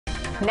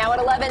Now at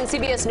 11,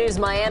 CBS News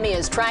Miami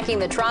is tracking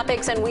the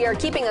tropics, and we are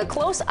keeping a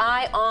close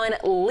eye on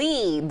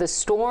Lee. The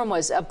storm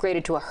was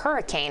upgraded to a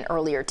hurricane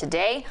earlier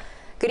today.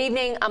 Good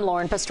evening. I'm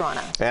Lauren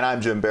Pastrana. And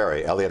I'm Jim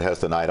Barry. Elliott has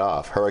the night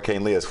off.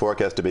 Hurricane Lee is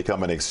forecast to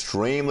become an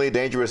extremely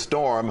dangerous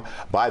storm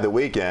by the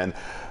weekend.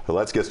 So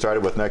let's get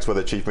started with next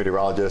weather chief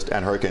meteorologist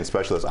and hurricane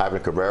specialist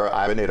Ivan Cabrera.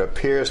 Ivan, it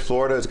appears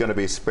Florida is going to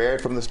be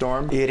spared from the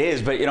storm. It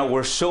is, but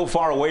we're so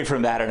far away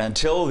from that, and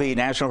until the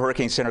National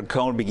Hurricane Center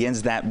cone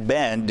begins that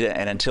bend,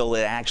 and until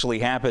it actually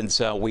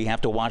happens, we have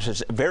to watch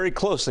this very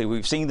closely.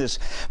 We've seen this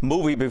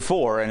movie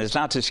before, and it's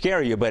not to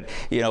scare you, but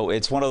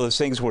it's one of those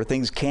things where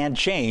things can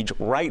change.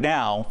 Right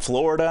now,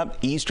 Florida,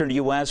 eastern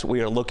U.S.,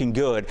 we are looking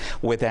good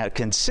with that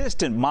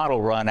consistent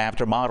model run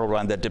after model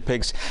run that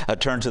depicts a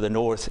turn to the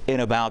north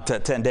in about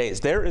 10 days.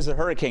 There is a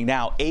hurricane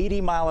now,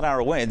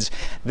 80-mile-an-hour winds.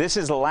 This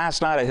is the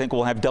last night I think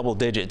we'll have double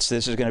digits.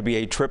 This is going to be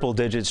a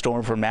triple-digit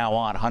storm from now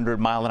on,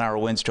 100-mile-an-hour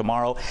winds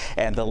tomorrow.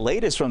 And the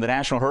latest from the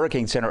National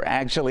Hurricane Center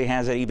actually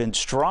has it even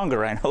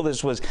stronger. I know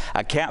this was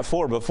a Cat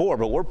 4 before,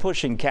 but we're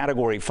pushing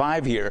Category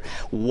 5 here.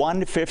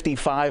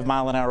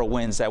 155-mile-an-hour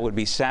winds. That would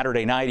be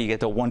Saturday night. You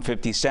get to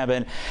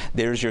 157.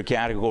 There's your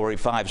Category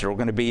 5. So we're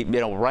going to be,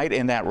 right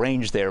in that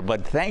range there.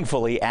 But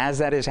thankfully, as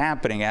that is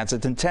happening, as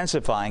it's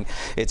intensifying,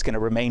 it's going to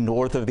remain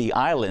north of the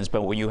islands.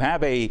 But when you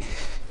have a,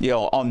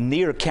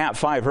 near Cat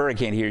 5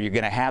 hurricane here, you're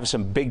going to have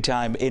some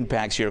big-time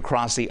impacts here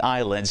across the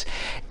islands.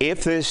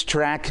 If this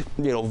track,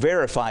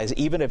 verifies,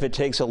 even if it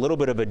takes a little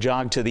bit of a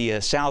jog to the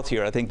south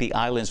here, I think the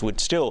islands would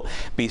still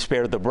be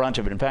spared the brunt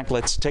of it. In fact,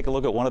 let's take a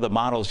look at one of the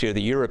models here,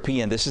 the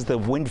European. This is the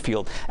wind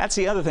field. That's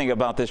the other thing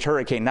about this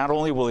hurricane. Not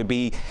only will it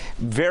be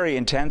very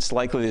intense,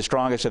 likely the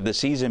strongest of the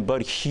season,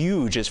 but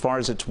huge as far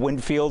as its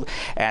wind field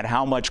and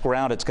how much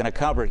ground it's going to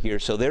cover here.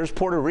 So there's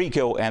Puerto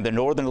Rico and the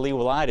northern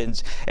Leeward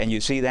Islands, and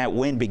you see that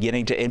wind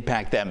beginning to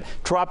impact them.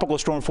 Tropical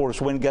storm force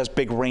wind gusts,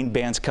 big rain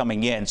bands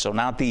coming in, so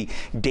not the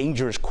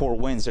dangerous core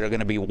winds that are going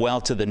to be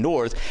well to the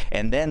north.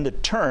 And then the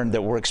turn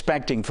that we're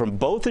expecting from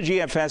both the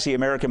GFS, the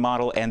American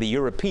model, and the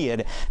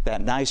European,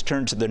 that nice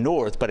turn to the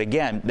north. But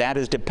again, that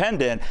is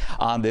dependent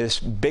on this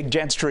big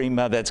jet stream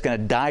that's going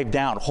to dive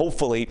down,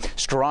 hopefully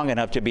strong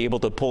enough to be able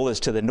to pull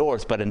us to the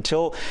north. But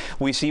until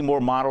we see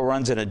more model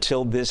runs and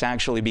until this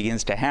actually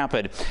begins to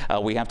happen,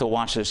 we have to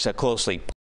watch this closely.